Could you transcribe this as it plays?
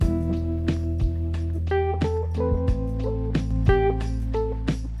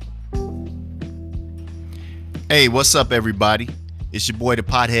Hey, what's up, everybody? It's your boy, the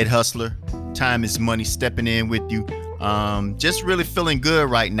Pothead Hustler. Time is money, stepping in with you. Just really feeling good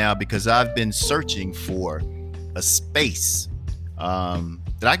right now because I've been searching for a space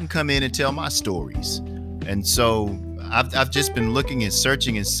that I can come in and tell my stories. And so I've just been looking and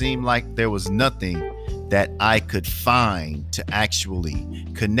searching and seemed like there was nothing that I could find to actually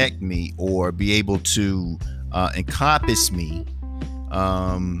connect me or be able to encompass me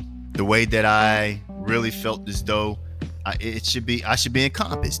the way that I really felt as though I should be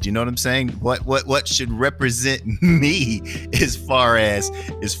encompassed. You know what I'm saying? What should represent me as far as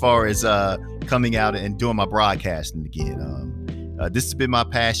coming out and doing my broadcasting again. This has been my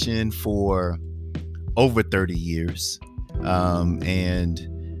passion for over 30 years, and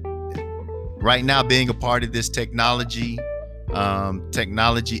right now being a part of this technology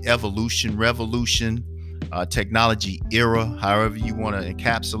evolution, revolution, technology era, however you want to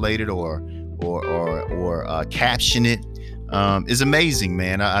encapsulate it or caption it, is amazing,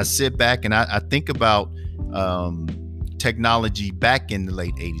 man. I sit back and I think about technology back in the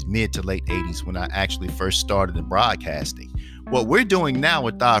late 80s, mid to late 80s, when I actually first started in broadcasting. What we're doing now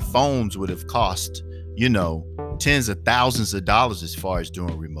with our phones would have cost, tens of thousands of dollars as far as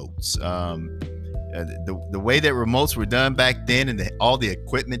doing remotes. The way that remotes were done back then and all the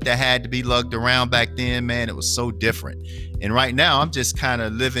equipment that had to be lugged around back then, man, it was so different. And right now I'm just kind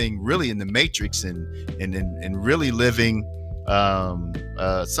of living really in the matrix and really living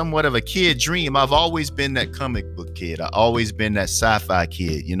somewhat of a kid dream. I've always been that comic book kid. I've always been that sci-fi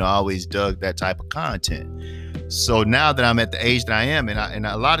kid. I always dug that type of content. So now that I'm at the age that I am, and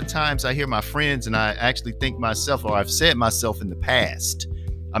a lot of times I hear my friends and I actually think myself, or I've said myself in the past,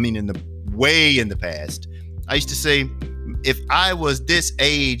 way in the past, I used to say, if I was this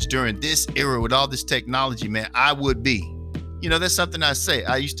age during this era with all this technology, man, I would be. That's something I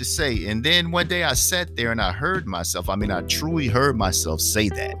used to say. And then one day I sat there and I heard myself. I truly heard myself say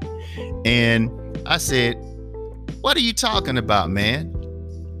that. And I said, what are you talking about, man?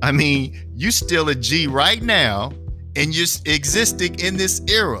 You still a G right now and you're existing in this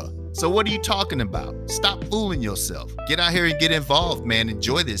era. So what are you talking about? Stop fooling yourself. Get out here and get involved, man.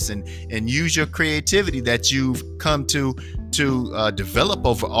 Enjoy this and use your creativity that you've come to develop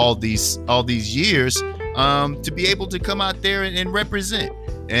over all these years to be able to come out there and represent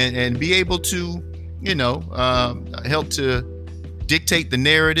and be able to, help to dictate the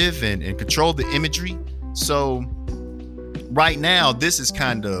narrative and control the imagery. So right now, this is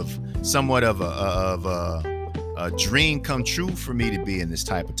kind of somewhat of a dream come true for me to be in this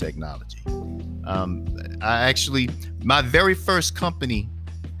type of technology. My very first company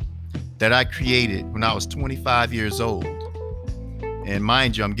that I created when I was 25 years old, and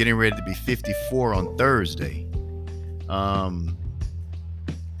mind you, I'm getting ready to be 54 on Thursday,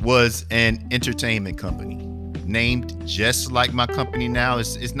 was an entertainment company named just like my company now.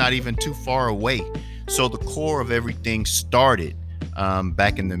 It's not even too far away. So the core of everything started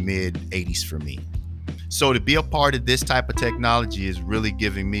back in the mid 80s for me. So to be a part of this type of technology is really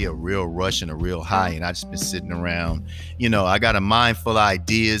giving me a real rush and a real high. And I've just been sitting around, I got a mind full of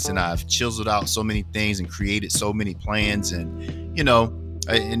ideas and I've chiseled out so many things and created so many plans and,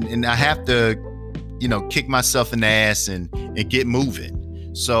 and I have to, kick myself in the ass and get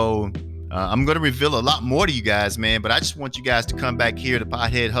moving. So I'm going to reveal a lot more to you guys, man, but I just want you guys to come back here to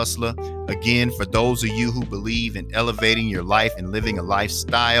Pothead Hustler. Again, for those of you who believe in elevating your life and living a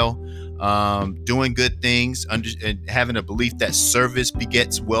lifestyle, doing good things, and having a belief that service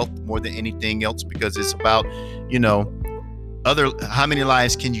begets wealth more than anything else, because it's about, how many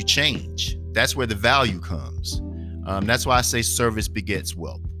lives can you change? That's where the value comes. That's why I say service begets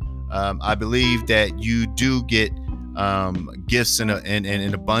wealth. I believe that you do get gifts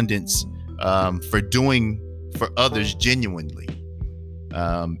in abundance for doing for others genuinely.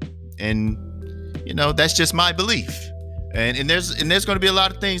 That's just my belief. And there's going to be a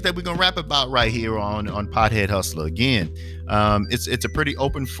lot of things that we're going to rap about right here on Pothead Hustler. Again, it's a pretty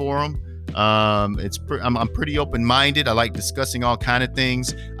open forum. I'm pretty open-minded. I like discussing all kind of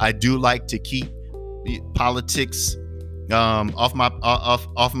things. I do like to keep politics off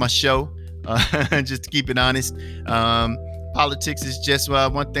my show, just to keep it honest. Politics is just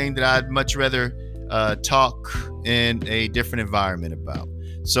one thing that I'd much rather talk in a different environment about.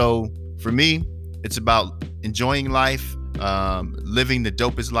 So for me, it's about enjoying life, living the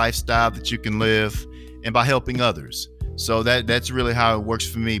dopest lifestyle that you can live, and by helping others. So that's really how it works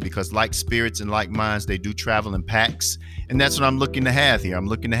for me, because like spirits and like minds, they do travel in packs. And that's what I'm looking to have here. I'm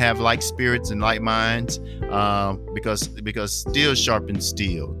looking to have like spirits and like minds, because steel sharpens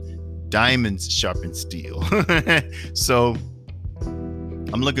steel, diamonds sharpen steel. So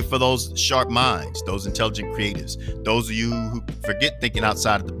I'm looking for those sharp minds, those intelligent creatives, those of you who forget thinking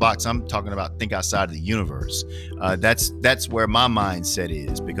outside of the box. I'm talking about think outside of the universe. That's where my mindset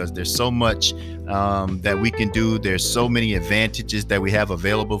is, because there's so much that we can do. There's so many advantages that we have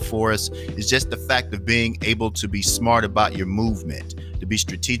available for us. It's just the fact of being able to be smart about your movement, to be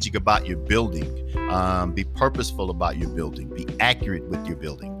strategic about your building, be purposeful about your building, be accurate with your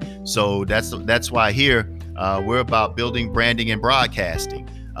building. So that's why here we're about building, branding, and broadcasting.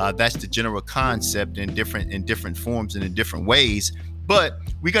 That's the general concept in different forms and in different ways. But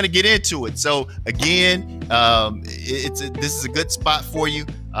we're going to get into it. So again, this is a good spot for you.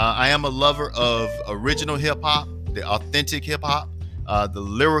 I am a lover of original hip hop, the authentic hip hop, the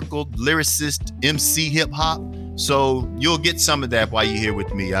lyricist MC hip hop. So you'll get some of that while you're here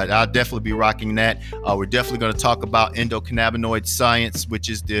with me. I'll definitely be rocking that. We're definitely going to talk about endocannabinoid science, which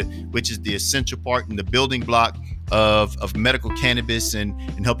is the essential part and the building block of medical cannabis, and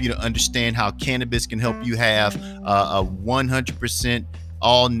help you to understand how cannabis can help you have a 100%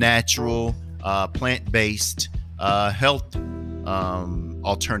 all natural, plant-based health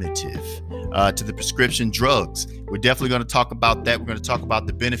alternative to the prescription drugs. We're definitely going to talk about that. We're going to talk about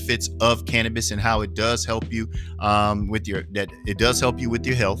the benefits of cannabis and how it does help you with your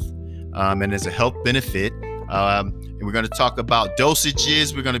health, and as a health benefit. And we're going to talk about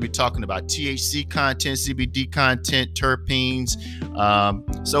dosages. We're going to be talking about THC content, CBD content, terpenes.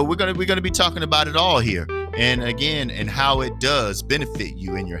 So we're going to be talking about it all here, and again, and how it does benefit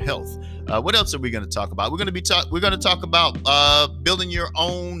you in your health. What else are we going to talk about? We're going to talk about building your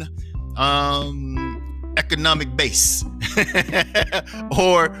own economic base,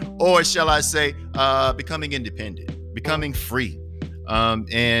 or shall I say, becoming independent, becoming free,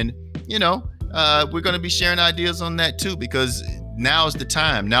 and we're going to be sharing ideas on that too, because now is the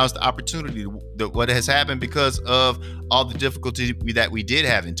time. Now is the opportunity. What has happened because of all the difficulty that we did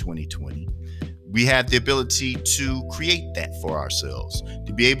have in 2020. We have the ability to create that for ourselves,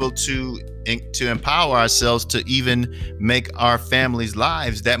 to be able to empower ourselves to even make our families'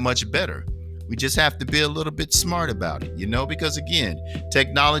 lives that much better. We just have to be a little bit smart about it, because again,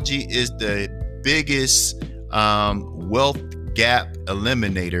 technology is the biggest wealth gap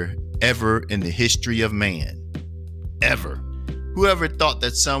eliminator ever in the history of man. Ever. Whoever thought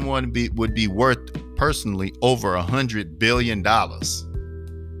that someone would be worth personally over $100 billion?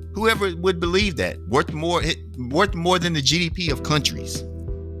 Whoever would believe that? Worth more than the GDP of countries.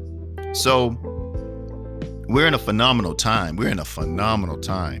 So we're in a phenomenal time.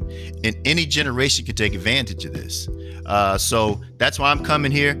 And any generation can take advantage of this. So that's why I'm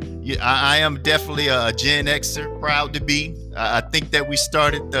coming here. I am definitely a Gen Xer, proud to be. I think that we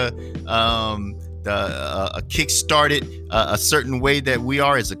started kick-started a certain way that we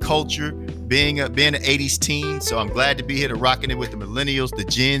are as a culture, being an 80s teen. So I'm glad to be here to rocking it with the millennials, the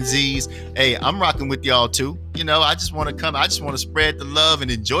Gen Zs. Hey, I'm rocking with y'all too. I just want to spread the love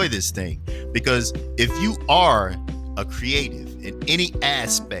and enjoy this thing, because if you are a creative in any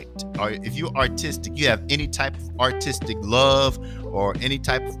aspect, or if you're artistic, you have any type of artistic love or any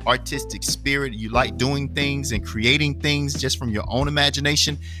type of artistic spirit, you like doing things and creating things just from your own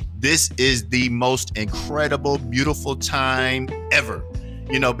imagination, this is the most incredible, beautiful time ever.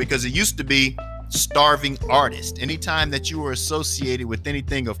 Because it used to be starving artist. Anytime that you were associated with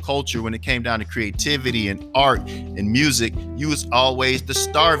anything of culture, when it came down to creativity and art and music, you was always the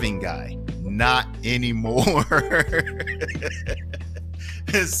starving guy. Not anymore.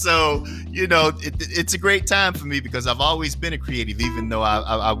 So, it's a great time for me, because I've always been a creative, even though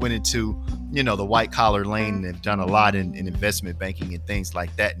I went into, the white collar lane and have done a lot in investment banking and things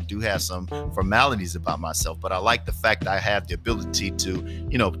like that, and do have some formalities about myself. But I like the fact that I have the ability to,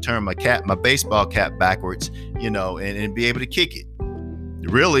 turn my baseball cap backwards, and be able to kick it.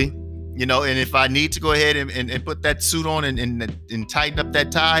 Really. And if I need to go ahead and put that suit on and tighten up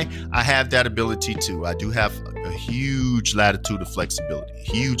that tie, I have that ability too. I do have a huge latitude of flexibility,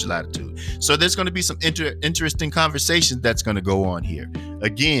 huge latitude. So there's going to be some interesting conversations that's going to go on here.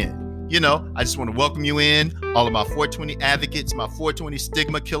 Again, I just want to welcome you in, all of my 420 advocates, my 420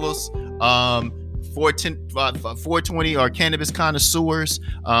 stigma killers, 420 are cannabis connoisseurs,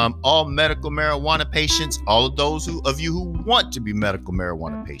 all medical marijuana patients, all of those of you who want to be medical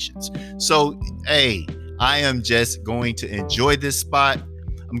marijuana patients. So, hey, I am just going to enjoy this spot.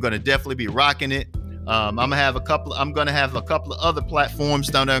 I'm going to definitely be rocking it. I'm going to have a couple of other platforms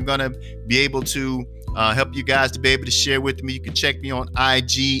that I'm going to be able to help you guys to be able to share with me. You can check me on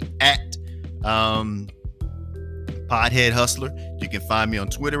IG at Podhead Hustler. You can find me on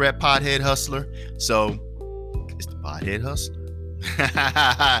Twitter at Podhead Hustler. So it's the Podhead Hustler.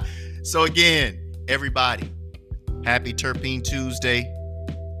 So again, everybody, happy Terpene Tuesday.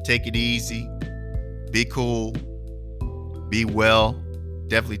 Take it easy. Be cool. Be well.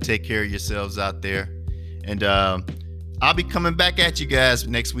 Definitely take care of yourselves out there. And I'll be coming back at you guys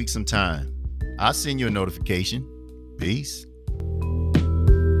next week sometime. I'll send you a notification. Peace.